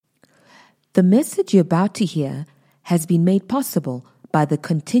The message you're about to hear has been made possible by the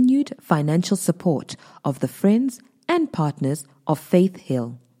continued financial support of the friends and partners of Faith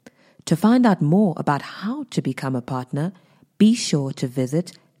Hill. To find out more about how to become a partner, be sure to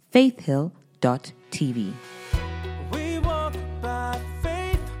visit faithhill.tv. We walk by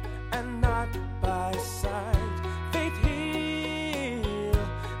faith and not by sight. Faith Hill,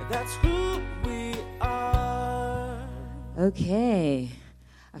 that's who we are. Okay,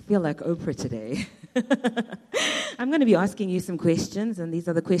 I feel like Oprah today. I'm going to be asking you some questions, and these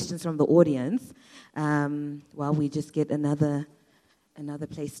are the questions from the audience, while we just get another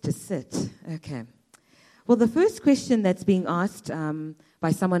place to sit. Okay. Well, the first question that's being asked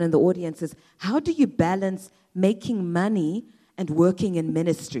by someone in the audience is, how do you balance making money and working in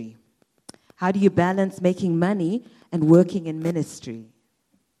ministry? How do you balance making money and working in ministry?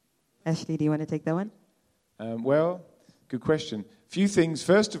 Ashley, do you want to take that one? Well, good question. Few things.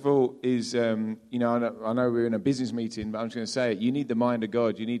 First of all is, I know we're in a business meeting, but I'm just going to say it. You need the mind of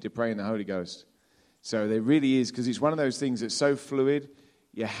God. You need to pray in the Holy Ghost. So there really is, because it's one of those things that's so fluid,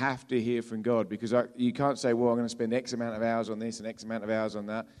 you have to hear from God. Because you can't say, well, I'm going to spend X amount of hours on this and X amount of hours on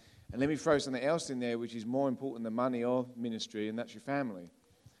that. And let me throw something else in there, which is more important than money or ministry, and that's your family.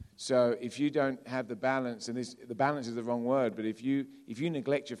 So if you don't have the balance, and the balance is the wrong word, but if you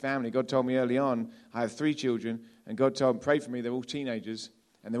neglect your family, God told me early on, I have 3 children, and God told me, pray for me, they're all teenagers,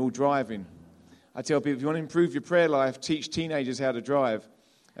 and they're all driving. I tell people, if you want to improve your prayer life, teach teenagers how to drive.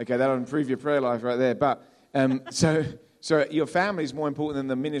 Okay, that'll improve your prayer life right there. But so your family is more important than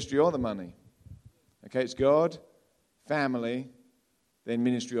the ministry or the money. Okay, it's God, family, then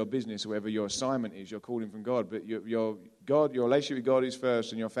ministry or business, whatever your assignment is, your calling from God. But your relationship with God is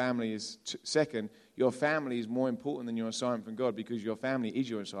first, and your family is second. Your family is more important than your assignment from God, because your family is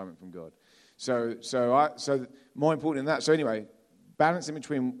your assignment from God. So more important than that. So anyway, balancing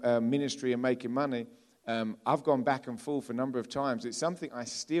between ministry and making money. I've gone back and forth a number of times. It's something I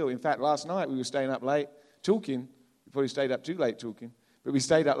still. In fact, last night we were staying up late talking. We probably stayed up too late talking, but we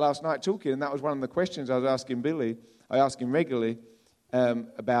stayed up last night talking, and that was one of the questions I was asking Billy. I ask him regularly.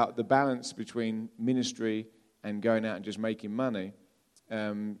 About the balance between ministry and going out and just making money.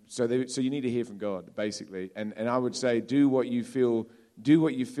 So you need to hear from God, basically. And I would say do what you feel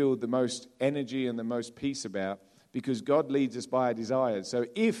the most energy and the most peace about, because God leads us by our desires. So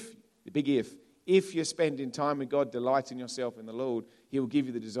if you're spending time with God, delighting yourself in the Lord, He will give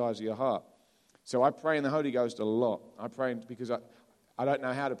you the desires of your heart. So I pray in the Holy Ghost a lot. I pray because I don't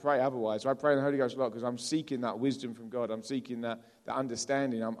know how to pray otherwise. So I pray in the Holy Ghost a lot because I'm seeking that wisdom from God. I'm seeking that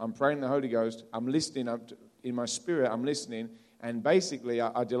understanding. I'm praying in the Holy Ghost. I'm listening. In my spirit, I'm listening. And basically,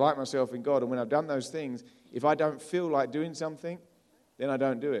 I delight myself in God. And when I've done those things, if I don't feel like doing something, then I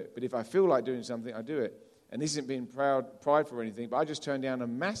don't do it. But if I feel like doing something, I do it. And this isn't being prideful or anything, but I just turned down a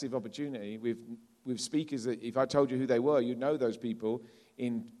massive opportunity with speakers that if I told you who they were, you'd know those people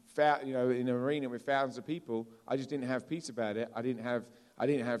in an arena with thousands of people. I just didn't have peace about it. I didn't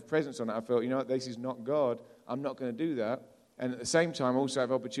have presence on it. I felt, this is not God. I'm not going to do that. And at the same time, I also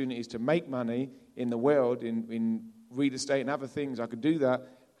have opportunities to make money in the world, in real estate and other things. I could do that,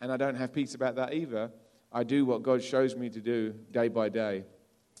 and I don't have peace about that either. I do what God shows me to do day by day.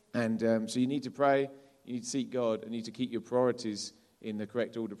 And so you need to pray, you need to seek God, and you need to keep your priorities in the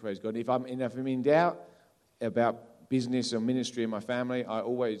correct order, praise God. If I'm in doubt about business or ministry in my family, I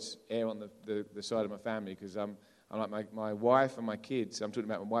always err on the side of my family, because I'm like my wife and my kids. I'm talking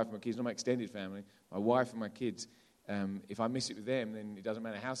about my wife and my kids, not my extended family. My wife and my kids. If I miss it with them, then it doesn't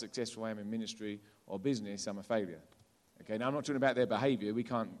matter how successful I am in ministry or business, I'm a failure. Okay, now I'm not talking about their behavior. We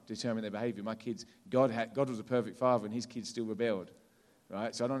can't determine their behavior. My kids, God was a perfect father, and His kids still rebelled,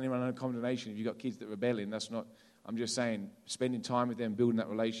 right? So I don't even know condemnation if you've got kids that are rebelling. That's not. I'm just saying, spending time with them, building that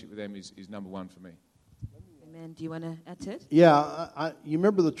relationship with them is number one for me. Amen. Do you want to add to it? Yeah, you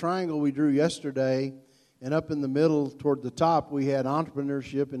remember the triangle we drew yesterday, and up in the middle toward the top we had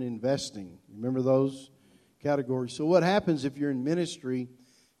entrepreneurship and investing. Remember those categories? So what happens if you're in ministry,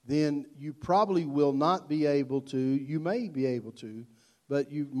 then you probably will not be able to, you may be able to,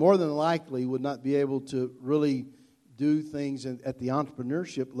 but you more than likely would not be able to really do things at the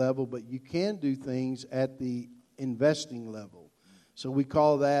entrepreneurship level, but you can do things at the investing level. So we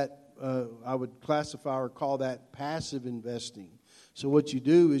call that, I would classify or call that passive investing. So what you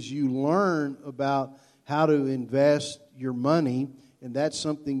do is you learn about how to invest your money, and that's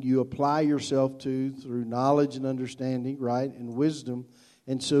something you apply yourself to through knowledge and understanding, right, and wisdom.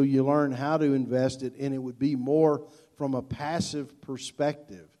 And so you learn how to invest it, and it would be more from a passive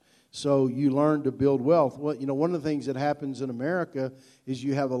perspective. So you learn to build wealth. Well, one of the things that happens in America is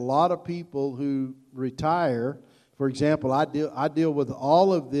you have a lot of people who retire For example, I deal with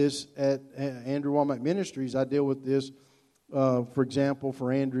all of this at Andrew Womack Ministries. I deal with this, for example,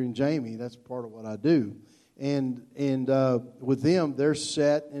 for Andrew and Jamie. That's part of what I do. And with them, they're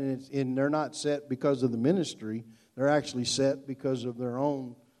set, and they're not set because of the ministry. They're actually set because of their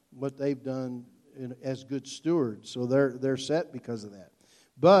own, what they've done as good stewards. So they're set because of that.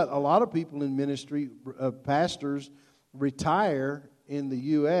 But a lot of people in ministry, pastors, retire in the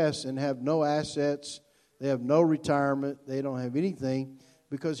U.S. and have no assets. They have no retirement. They don't have anything.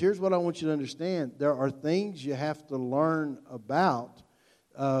 Because here's what I want you to understand. There are things you have to learn about.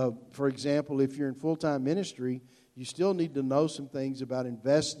 For example, if you're in full-time ministry, you still need to know some things about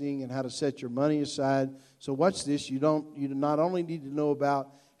investing and how to set your money aside. So watch this. You not only need to know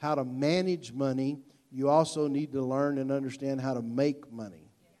about how to manage money, you also need to learn and understand how to make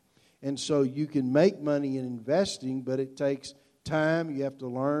money. And so you can make money in investing, but it takes time. You have to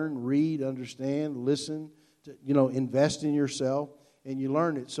learn, read, understand, listen, invest in yourself, and you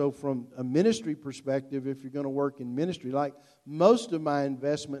learn it. So from a ministry perspective, if you're going to work in ministry, like most of my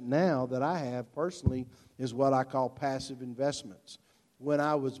investment now that I have personally is what I call passive investments. When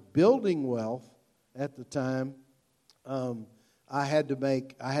I was building wealth at the time, I had to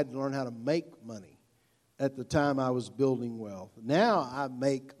learn how to make money. At the time I was building wealth. Now I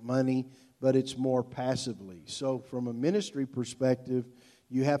make money, but it's more passively. So from a ministry perspective,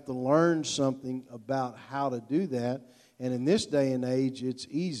 you have to learn something about how to do that. And in this day and age, it's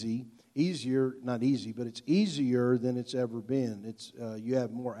easier, not easy, but it's easier than it's ever been. You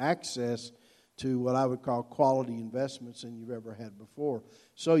have more access to what I would call quality investments than you've ever had before.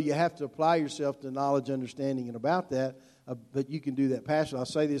 So you have to apply yourself to knowledge, understanding, and about that, but you can do that passively. I'll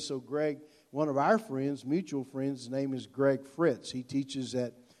say this, so Greg, one of our friends, mutual friends, his name is Greg Fritz. He teaches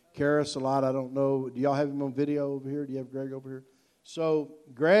at Charis a lot. I don't know. Do y'all have him on video over here? Do you have Greg over here? So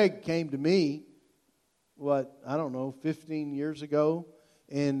Greg came to me, 15 years ago,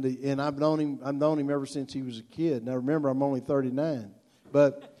 and I've known him ever since he was a kid. Now remember, I'm only 39,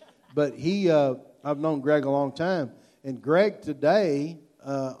 but I've known Greg a long time, and Greg today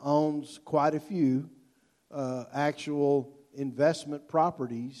owns quite a few actual investment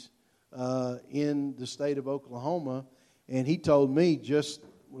properties in the state of Oklahoma, and he told me just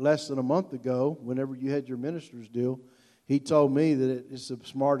less than a month ago, whenever you had your minister's deal, he told me that it's the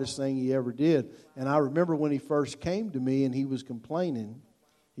smartest thing he ever did. And I remember when he first came to me and he was complaining.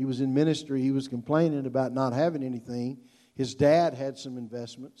 He was in ministry. He was complaining about not having anything. His dad had some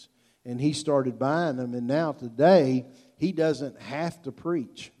investments, and he started buying them. And now today, he doesn't have to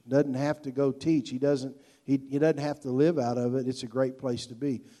preach, doesn't have to go teach. He doesn't have to live out of it. It's a great place to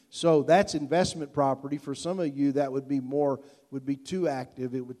be. So that's investment property. For some of you, that would be too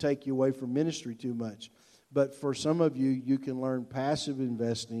active. It would take you away from ministry too much. But for some of you, you can learn passive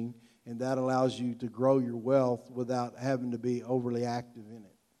investing, and that allows you to grow your wealth without having to be overly active in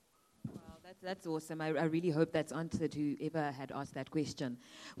it. Wow, that's awesome. I really hope that's answered whoever had asked that question.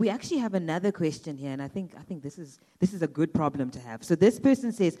 We actually have another question here, and I think this is a good problem to have. So this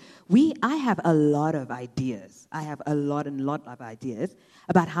person says, I have a lot of ideas. I have a lot of ideas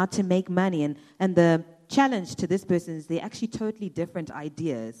about how to make money, and the challenge to this person is they're actually totally different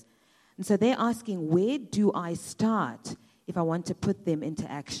ideas. And so they're asking, where do I start if I want to put them into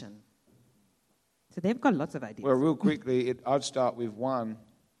action? So they've got lots of ideas. Well, real quickly, I'd start with one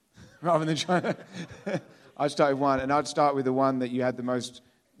rather than trying to... I'd start with one, and I'd start with the one that you had the most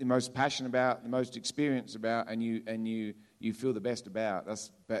passion about, the most experience about, and you feel the best about.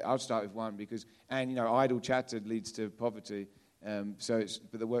 But I'd start with one because, idle chatter leads to poverty.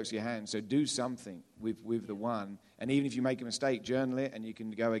 But the work's your hands. So do something with the one. And even if you make a mistake, journal it, and you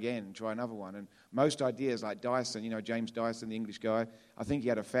can go again and try another one. And most ideas, like Dyson, James Dyson, the English guy, I think he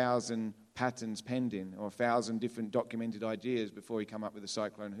had 1,000 patents pending or 1,000 different documented ideas before he came up with the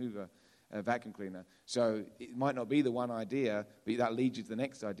Cyclone Hoover vacuum cleaner. So it might not be the one idea, but that leads you to the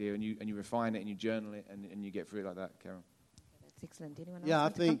next idea, and you refine it and you journal it and you get through it like that, Carol. That's excellent. Anyone else? Yeah,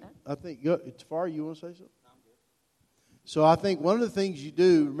 I think Tafari, you want to say something? So I think one of the things you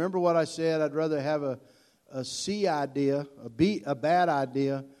do, remember what I said, I'd rather have a C idea, a bad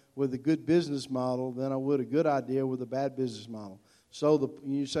idea with a good business model than I would a good idea with a bad business model. So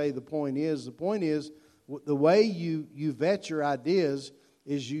you say the point is the way you vet your ideas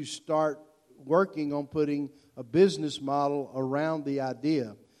is you start working on putting a business model around the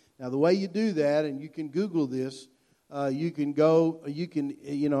idea. Now the way you do that, and you can Google this, I've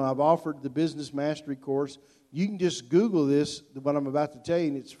offered the Business Mastery course. You can just Google this, what I'm about to tell you,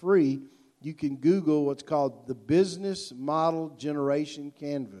 and it's free. You can Google what's called the Business Model Generation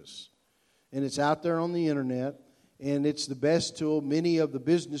Canvas. And it's out there on the internet, and it's the best tool. Many of the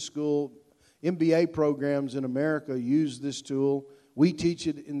business school MBA programs in America use this tool. We teach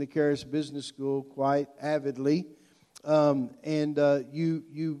it in the Charis Business School quite avidly.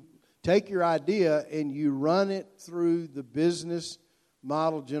 You take your idea and you run it through the business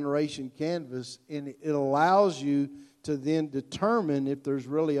model generation canvas, and it allows you to then determine if there's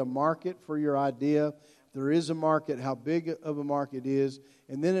really a market for your idea. If there is a market, how big of a market is,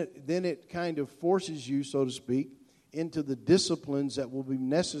 and then it kind of forces you, so to speak, into the disciplines that will be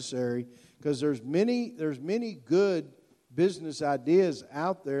necessary, because there's many good business ideas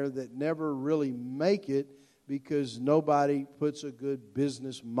out there that never really make it because nobody puts a good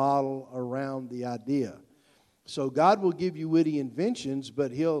business model around the idea. So God will give you witty inventions,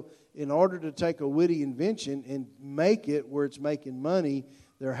 but He'll, in order to take a witty invention and make it where it's making money,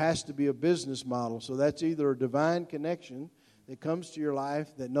 there has to be a business model. So that's either a divine connection that comes to your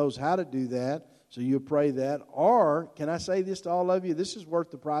life that knows how to do that, so you pray that, or, can I say this to all of you? This is worth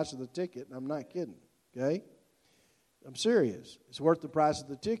the price of the ticket, and I'm not kidding, okay? I'm serious. It's worth the price of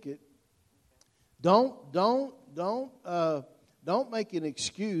the ticket. Don't make an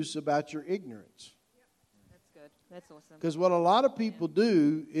excuse about your ignorance. That's good. That's awesome. Because what a lot of people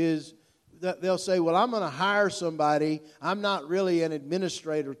do is that they'll say, well, I'm going to hire somebody. I'm not really an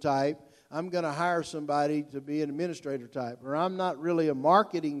administrator type. I'm going to hire somebody to be an administrator type. Or I'm not really a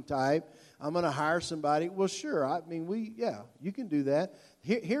marketing type. I'm going to hire somebody. Well, sure. I mean, you can do that.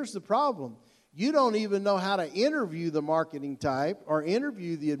 Here's the problem. You don't even know how to interview the marketing type or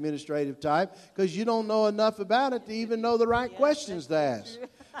interview the administrative type because you don't know enough about it to even know the right questions to ask.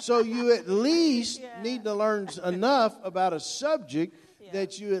 So you at least need to learn enough about a subject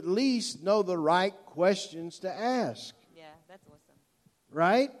that you at least know the right questions to ask. Yeah, that's awesome.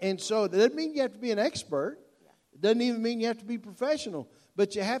 Right? And so that doesn't mean you have to be an expert. It doesn't even mean you have to be professional.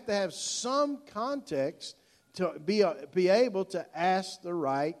 But you have to have some context to be able to ask the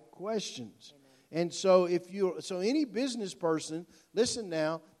right questions. And so any business person, listen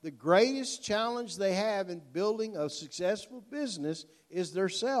now, the greatest challenge they have in building a successful business is their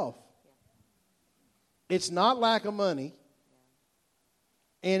self. It's not lack of money,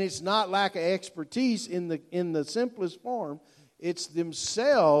 and it's not lack of expertise in the simplest form. It's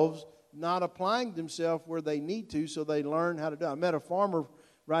themselves not applying themselves where they need to, so they learn how to do it. I met a farmer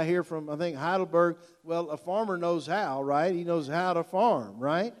right here from, I think, Heidelberg. Well, a farmer knows how, right? He knows how to farm,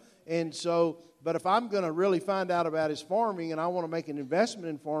 right? And so, but if I'm going to really find out about his farming and I want to make an investment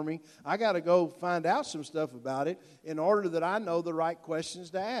in farming, I got to go find out some stuff about it in order that I know the right questions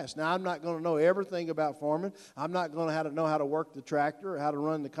to ask. Now, I'm not going to know everything about farming. I'm not going to know how to work the tractor or how to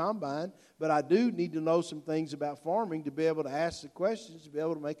run the combine, but I do need to know some things about farming to be able to ask the questions to be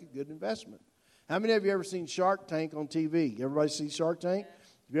able to make a good investment. How many of you ever seen Shark Tank on TV? Everybody see Shark Tank?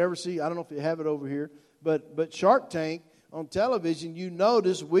 Have you ever seen, I don't know if you have it over here, but Shark Tank, on television, you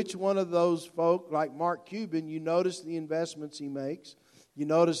notice which one of those folk, like Mark Cuban, you notice the investments he makes. You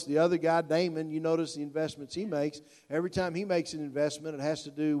notice the other guy, Damon, you notice the investments he makes. Every time he makes an investment, it has to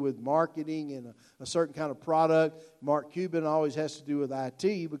do with marketing and a certain kind of product. Mark Cuban always has to do with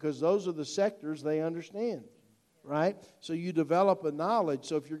IT because those are the sectors they understand, right? So you develop a knowledge.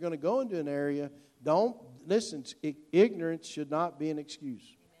 So if you're going to go into an area, ignorance should not be an excuse.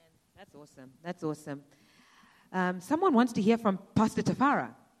 Amen. That's awesome. That's awesome. Someone wants to hear from Pastor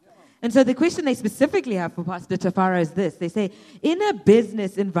Tafara. And so the question they specifically have for Pastor Tafara is this. They say, in a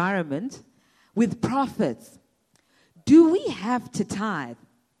business environment with profits, do we have to tithe?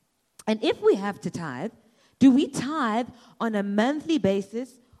 And if we have to tithe, do we tithe on a monthly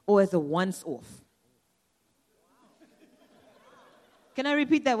basis or as a once-off? Can I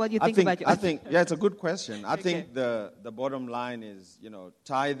repeat that? What you think about your... I think, it's a good question. I think the bottom line is,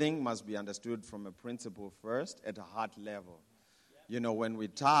 tithing must be understood from a principle first at a heart level. When we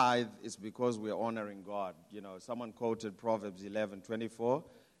tithe, it's because we're honoring God. Someone quoted Proverbs 11:24.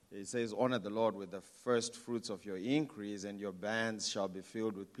 It says, honor the Lord with the first fruits of your increase, and your barns shall be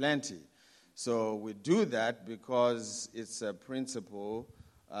filled with plenty. So we do that because it's a principle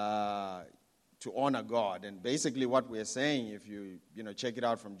to honor God. And basically what we're saying, if you check it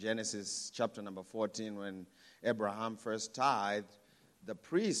out from Genesis chapter number 14, when Abraham first tithed, the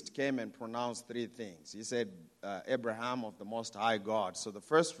priest came and pronounced three things. He said, Abraham of the Most High God. So the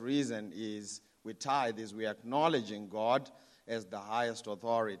first reason is we tithe is we're acknowledging God as the highest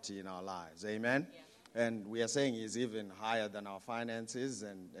authority in our lives. Amen? Yeah. And we are saying he's even higher than our finances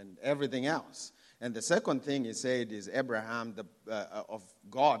and everything else. And the second thing he said is Abraham of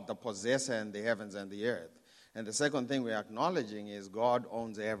God, the possessor in the heavens and the earth. And the second thing we're acknowledging is God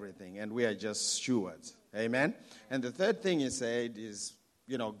owns everything, and we are just stewards. Amen? And the third thing he said is,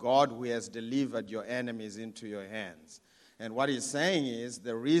 God who has delivered your enemies into your hands. And what he's saying is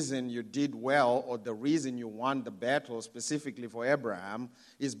the reason you did well, or the reason you won the battle specifically for Abraham,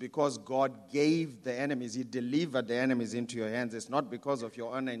 is because God gave the enemies, he delivered the enemies into your hands. It's not because of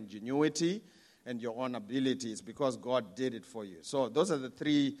your own ingenuity and your own ability. It's because God did it for you. So those are the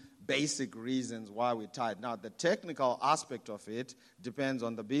three basic reasons why we tithe. Now, the technical aspect of it depends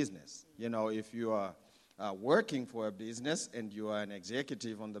on the business. You know, if you are working for a business and you are an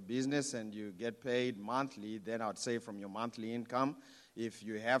executive on the business and you get paid monthly, then I'd say from your monthly income. If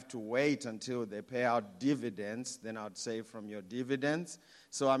you have to wait until they pay out dividends, then I'd say from your dividends.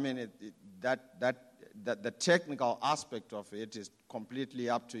 So, I mean, the technical aspect of it is completely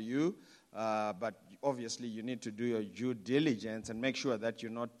up to you. But obviously, you need to do your due diligence and make sure that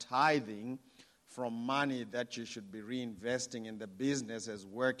you're not tithing from money that you should be reinvesting in the business as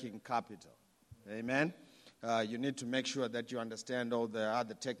working capital. Amen? You need to make sure that you understand all the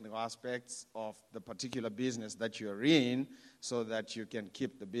other technical aspects of the particular business that you're in so that you can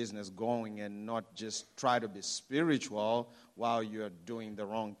keep the business going and not just try to be spiritual while you're doing the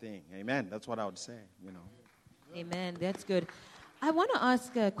wrong thing. Amen? That's what I would say, you know. Amen. That's good. I want to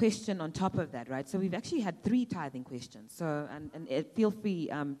ask a question on top of that, right? So we've actually had 3 tithing questions. So, and feel free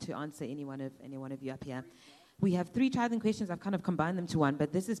to answer any one of you up here. We have 3 tithing questions. I've kind of combined them to one,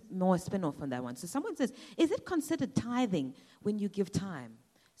 but this is more a spin-off on that one. So someone says, is it considered tithing when you give time?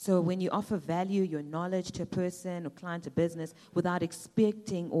 So when you offer value, your knowledge to a person or client or business without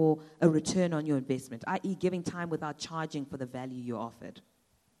expecting or a return on your investment, i.e. giving time without charging for the value you offered?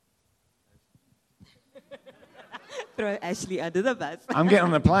 Throw Ashley under the bus. I'm getting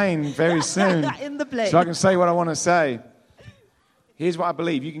on the plane very soon. In the plane. So I can say what I want to say. Here's what I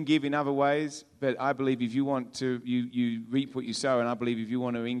believe. You can give in other ways, but I believe if you want to, you reap what you sow, and I believe if you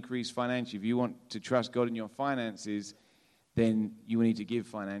want to increase financially, if you want to trust God in your finances, then you need to give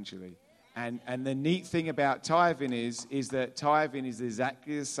financially. And the neat thing about tithing is that tithing is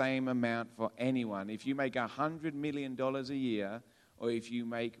exactly the same amount for anyone. If you make $100 million a year, or if you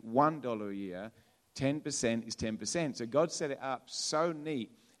make $1 a year, 10% is 10%. So God set it up so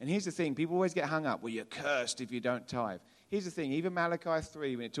neat. And here's the thing. People always get hung up. Well, you're cursed if you don't tithe. Here's the thing. Even Malachi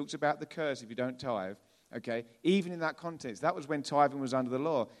 3, when it talks about the curse if you don't tithe, okay, even in that context, that was when tithing was under the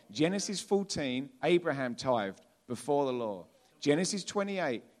law. Genesis 14, Abraham tithed before the law. Genesis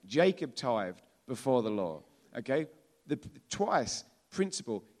 28, Jacob tithed before the law. Okay? Twice,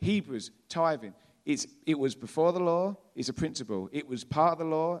 principle, Hebrews, tithing. It was before the law, it's a principle. It was part of the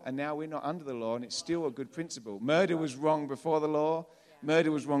law, and now we're not under the law, and it's still a good principle. Murder was wrong before the law.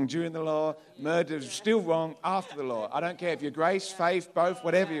 Murder was wrong during the law. Murder is still wrong after the law. I don't care if you're grace, faith, both,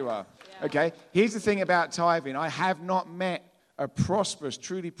 whatever you are. Okay? Here's the thing about tithing. I have not met a prosperous,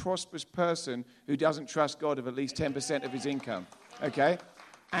 truly prosperous person who doesn't trust God of at least 10% of his income. Okay?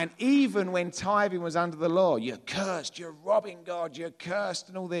 And even when tithing was under the law, you're cursed, you're robbing God, you're cursed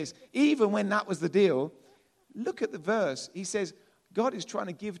and all this. Even when that was the deal, look at the verse. He says, God is trying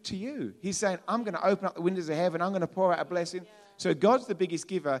to give to you. He's saying, I'm going to open up the windows of heaven. I'm going to pour out a blessing. So God's the biggest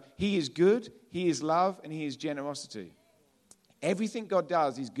giver. He is good, he is love, and he is generosity. Everything God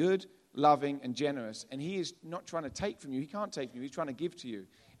does is good, loving, and generous. And he is not trying to take from you. He can't take from you. He's trying to give to you.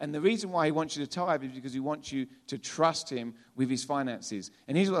 And the reason why he wants you to tithe is because he wants you to trust him with his finances.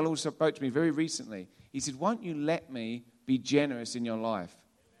 And here's what the Lord spoke to me very recently. He said, won't you let me be generous in your life?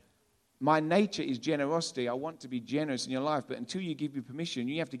 My nature is generosity. I want to be generous in your life. But until you give me permission,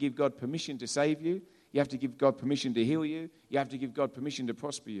 you have to give God permission to save you. You have to give God permission to heal you. You have to give God permission to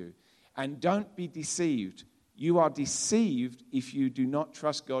prosper you. And don't be deceived. You are deceived if you do not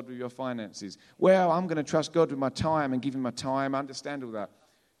trust God with your finances. Well, I'm going to trust God with my time and give him my time. I understand all that.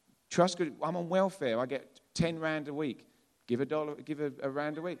 Trust God. I'm on welfare. I get 10 rand a week. Give a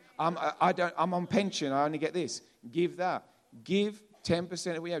rand a week. I'm on pension. I only get this. Give that. Give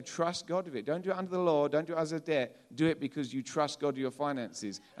 10% of what you have. Trust God with it. Don't do it under the law. Don't do it as a debt. Do it because you trust God with your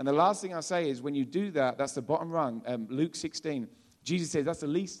finances. And the last thing I say is when you do that, that's the bottom rung. Luke 16, Jesus says that's the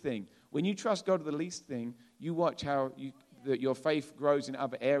least thing. When you trust God with the least thing, you watch how your faith grows in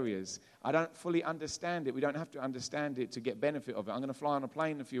other areas. I don't fully understand it. We don't have to understand it to get benefit of it. I'm going to fly on a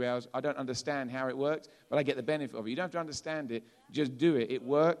plane in a few hours. I don't understand how it works, but I get the benefit of it. You don't have to understand it. Just do it. It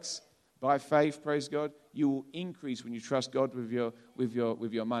works by faith, praise God. You will increase when you trust God with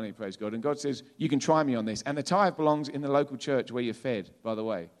your money, praise God. And God says, you can try me on this. And the tithe belongs in the local church where you're fed, by the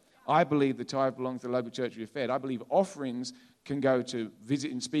way. I believe the tithe belongs to the local church where you're fed. I believe offerings can go to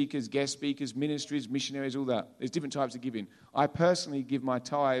visiting speakers, guest speakers, ministries, missionaries, all that. There's different types of giving. I personally give my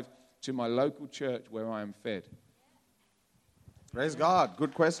tithe to my local church where I am fed. Praise God.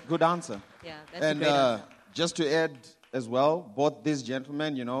 Good question. Good answer. Yeah, that's and a great answer. Just to add as well. Both these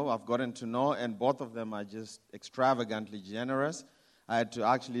gentlemen, I've gotten to know, and both of them are just extravagantly generous. I had to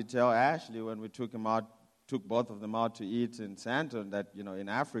actually tell Ashley when we took both of them out to eat in Santon that, in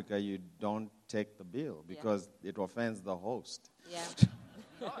Africa you don't take the bill because it offends the host. Yeah.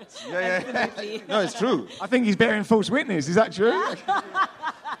 Yeah. Absolutely. No, it's true. I think he's bearing false witness. Is that true?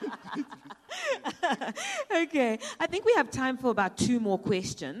 Okay. I think we have time for about 2 more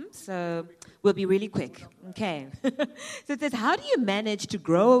questions, so we'll be really quick. Okay. So it says, how do you manage to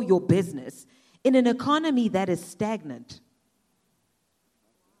grow your business in an economy that is stagnant?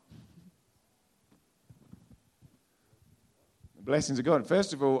 Blessings of God.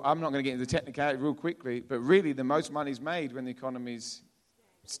 First of all, I'm not going to get into the technicality real quickly, but really the most money's made when the economy's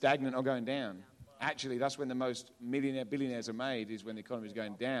stagnant or going down. Actually, that's when the most billionaires are made, is when the economy's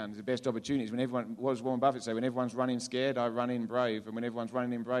going down. It's the best opportunities. When everyone, what does Warren Buffett say? When everyone's running scared, I run in brave. And when everyone's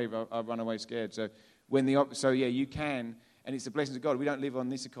running in brave, I run away scared. So you can, and it's the blessings of God. We don't live on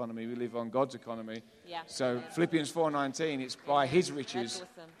this economy. We live on God's economy. Yeah. So Philippians 4:19, it's by his riches.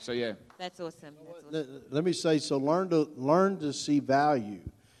 That's awesome. So yeah. That's awesome. That's awesome. Let me say, so learn to see value.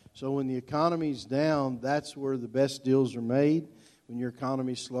 So when the economy's down, that's where the best deals are made. When your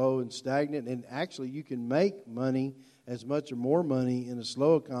economy's slow and stagnant, and actually you can make money, as much or more money in a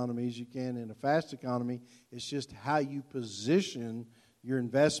slow economy as you can in a fast economy. It's just how you position your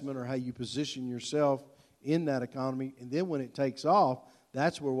investment or how you position yourself in that economy. And then when it takes off,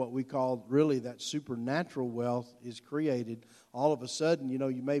 that's where what we call really that supernatural wealth is created. All of a sudden,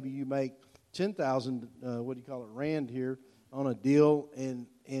 you make 10,000 rand here on a deal, and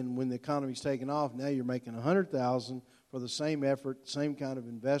when the economy's taken off, now you're making 100,000 for the same effort, same kind of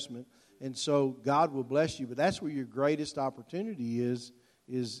investment. And so God will bless you, but that's where your greatest opportunity is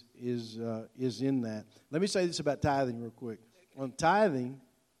in that. Let me say this about tithing real quick. On tithing,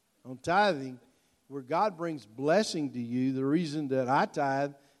 where God brings blessing to you, the reason that I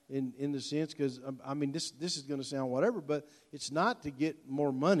tithe in the sense, because this is going to sound whatever, but it's not to get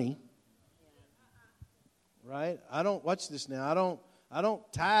more money, right? Watch this now. I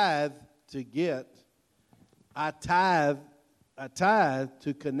don't tithe to get. I tithe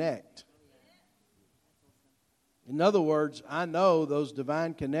to connect. In other words, I know those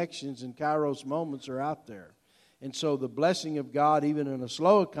divine connections and Kairos moments are out there. And so the blessing of God, even in a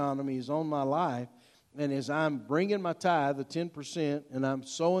slow economy, is on my life. And as I'm bringing my tithe, the 10%, and I'm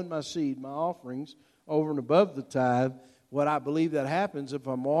sowing my seed, my offerings, over and above the tithe, what I believe that happens if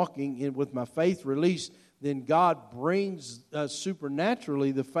I'm walking in with my faith released, then God brings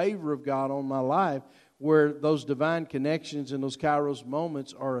supernaturally the favor of God on my life, where those divine connections and those Kairos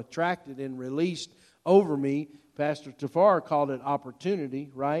moments are attracted and released over me. Pastor Tafar called it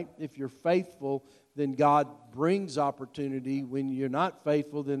opportunity, right? If you're faithful, then God brings opportunity. When you're not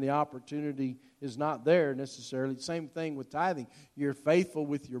faithful, then the opportunity is not there necessarily. Same thing with tithing. You're faithful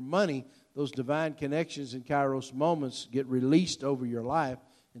with your money, those divine connections and Kairos moments get released over your life,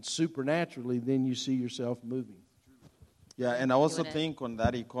 and supernaturally, then you see yourself moving. Yeah, and I also think on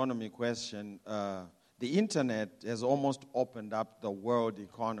that economy question, the internet has almost opened up the world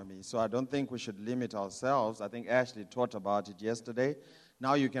economy. So I don't think we should limit ourselves. I think Ashley taught about it yesterday.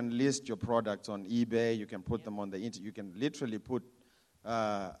 Now you can list your products on eBay. You can put them on the internet. You can literally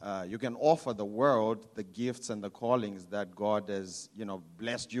you can offer the world the gifts and the callings that God has,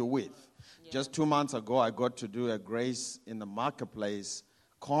 blessed you with. Yeah. Just 2 months ago, I got to do a Grace in the Marketplace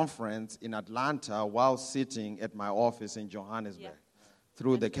conference in Atlanta while sitting at my office in Johannesburg. Yeah.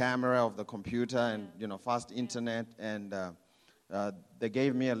 Through the camera of the computer and, fast internet. And they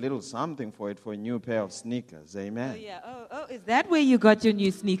gave me a little something for a new pair of sneakers. Amen. Oh, yeah. Oh, is that where you got your new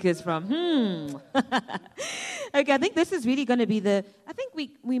sneakers from? Okay, I think this is really going to be I think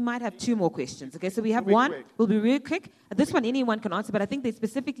we might have 2 more questions. Okay, so we have one. Quick. We'll be real quick. This one anyone can answer, but I think they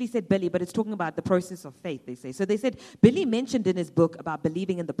specifically said Billy, but it's talking about the process of faith, they say. So they said, Billy mentioned in his book about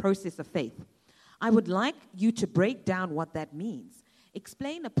believing in the process of faith. I would like you to break down what that means.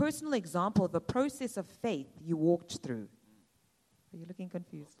 Explain a personal example of a process of faith you walked through. Are you looking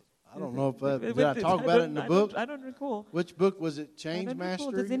confused? I don't know if did I talk about it in the book? I don't recall. Which book was it? Change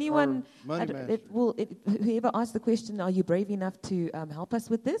Mastery? Does anyone? Money Mastery? Whoever asked the question, are you brave enough to help us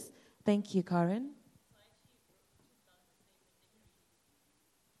with this? Thank you, Karen.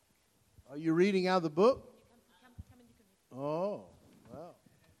 Are you reading out of the book? Oh, wow.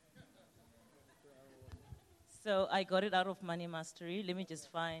 So I got it out of Money Mastery. Let me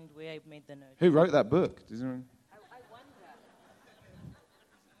just find where I made the note. Who wrote that book? Does anyone? I wonder.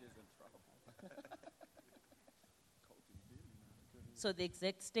 So the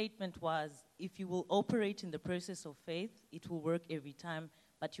exact statement was, if you will operate in the process of faith, it will work every time,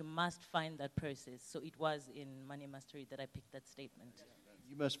 but you must find that process. So it was in Money Mastery that I picked that statement.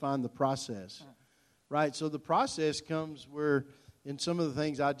 You must find the process. Right, so the process comes where in some of the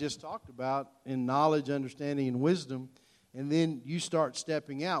things I just talked about, in knowledge, understanding, and wisdom, and then you start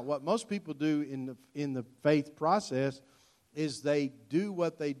stepping out. What most people do in the faith process is they do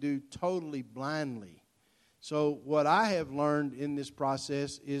what they do totally blindly. So what I have learned in this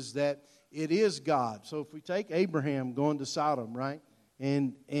process is that it is God. So if we take Abraham going to Sodom, right,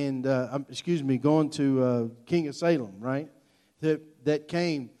 and going to King of Salem, right, that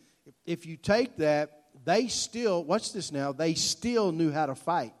came. If you take that, they still, watch this now, they still knew how to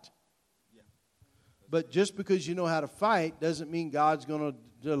fight. But just because you know how to fight doesn't mean God's going to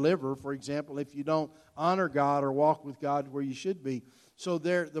deliver. For example, if you don't honor God or walk with God where you should be. So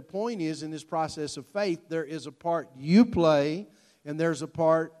the point is, in this process of faith, there is a part you play and there's a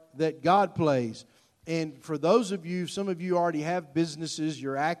part that God plays. And for those of you, some of you already have businesses,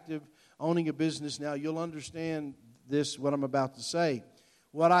 you're active, owning a business now, you'll understand this, what I'm about to say.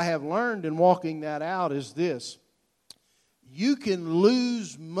 What I have learned in walking that out is this. You can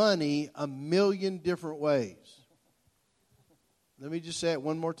lose money a million different ways. Let me just say it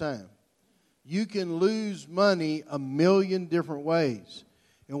one more time. You can lose money a million different ways.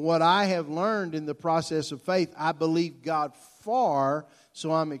 And what I have learned in the process of faith, I believe God for,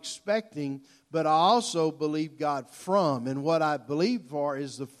 so I'm expecting, but I also believe God from. And what I believe for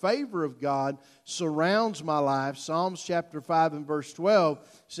is the favor of God surrounds my life. Psalms chapter 5 and verse 12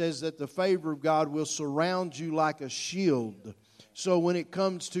 says that the favor of God will surround you like a shield. So when it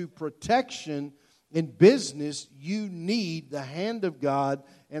comes to protection in business, you need the hand of God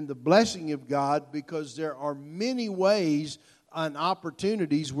and the blessing of God, because there are many ways and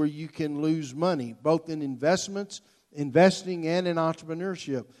opportunities where you can lose money, both in investing and in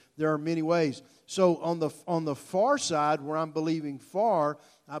entrepreneurship. There are many ways. So on the far side, where I'm believing far,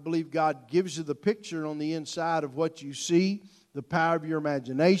 I believe God gives you the picture on the inside of what you see, the power of your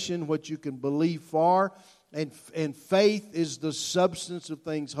imagination, what you can believe for. And faith is the substance of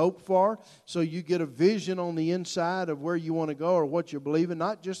things hoped for. So you get a vision on the inside of where you want to go or what you're believing,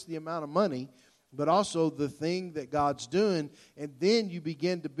 not just the amount of money, but also the thing that God's doing. And then you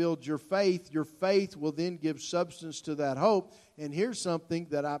begin to build your faith. Your faith will then give substance to that hope. And here's something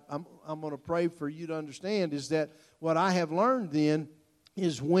that I'm going to pray for you to understand, is that what I have learned then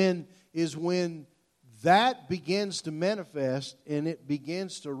is when that begins to manifest and it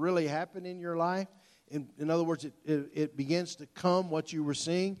begins to really happen in your life. In other words, it begins to come, what you were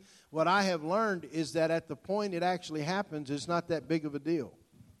seeing. What I have learned is that at the point it actually happens, it's not that big of a deal.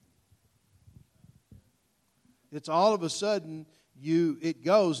 It's all of a sudden it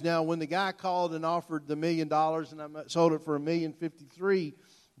goes. Now, when the guy called and offered the $1 million and I sold it for $1,053,000,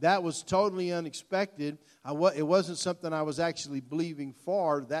 that was totally unexpected. It wasn't something I was actually believing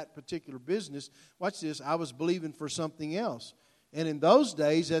for, that particular business. Watch this. I was believing for something else. And in those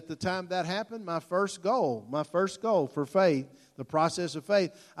days, at the time that happened, my first goal for faith, the process of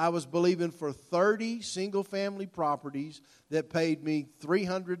faith, I was believing for 30 single-family properties that paid me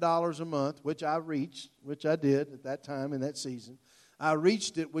 $300 a month, which I did at that time in that season. I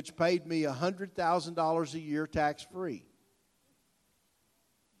reached it, which paid me $100,000 a year tax-free.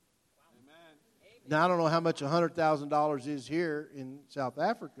 Now, I don't know how much $100,000 is here in South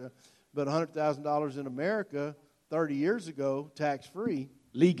Africa, but $100,000 in America 30 years ago, tax-free.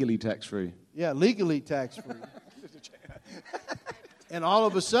 Legally tax-free. Yeah, legally tax-free. And all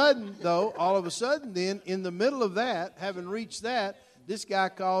of a sudden, then, in the middle of that, having reached that, this guy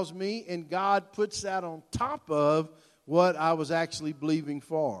calls me, and God puts that on top of what I was actually believing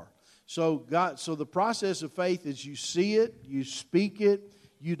for. So the process of faith is you see it, you speak it,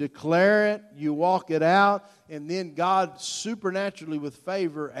 you declare it, you walk it out, and then God supernaturally with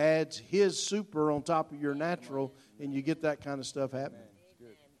favor adds His super on top of your natural, and you get that kind of stuff happening.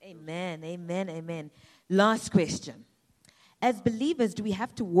 Amen, amen, amen. Last question. As believers, do we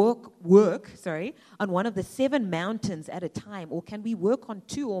have to work on one of the 7 mountains at a time, or can we work on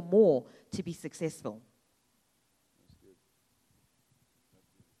 2 or more to be successful?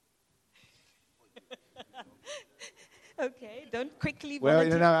 Okay, don't quickly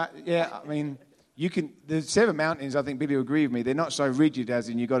volunteer. I mean, you can. The 7 mountains, I think Billy will agree with me. They're not so rigid as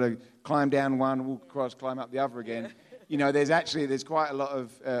in you've got to climb down one, walk across, climb up the other again. You know, there's quite a lot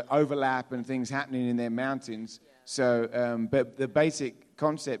of overlap and things happening in their mountains. So, but the basic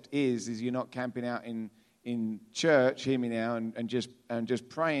concept is you're not camping out in church. Hear me now, and just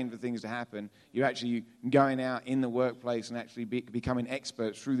praying for things to happen. You're actually going out in the workplace and actually becoming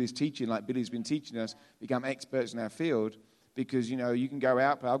experts through this teaching, like Billy's been teaching us. Become experts in our field, because you know you can go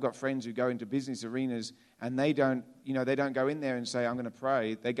out. But I've got friends who go into business arenas and they don't go in there and say, I'm going to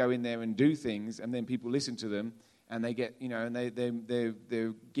pray. They go in there and do things, and then people listen to them, and they get, and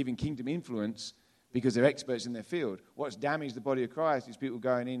they're giving kingdom influence because they're experts in their field. What's damaged the body of Christ is people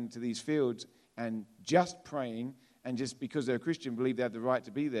going into these fields and just praying, and just because they're a Christian believe they have the right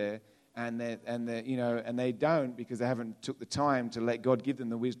to be there, and they don't, because they haven't took the time to let God give them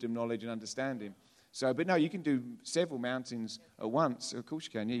the wisdom, knowledge, and understanding. So, but no, you can do several mountains at once. Of course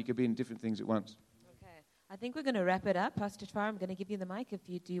you can. Yeah, you can be in different things at once. Okay. I think we're going to wrap it up. Pastor Tafar, I'm going to give you the mic.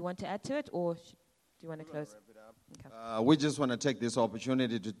 Do you want to add to it, or do you want to close? Okay. We just want to take this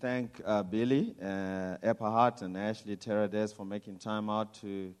opportunity to thank Billy, Epperhart, and Ashley Terades for making time out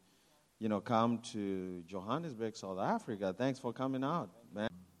to, come to Johannesburg, South Africa. Thanks for coming out, man.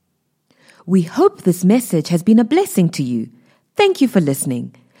 We hope this message has been a blessing to you. Thank you for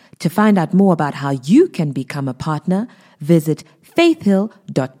listening. To find out more about how you can become a partner, visit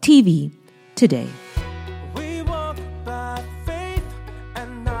faithhill.tv today.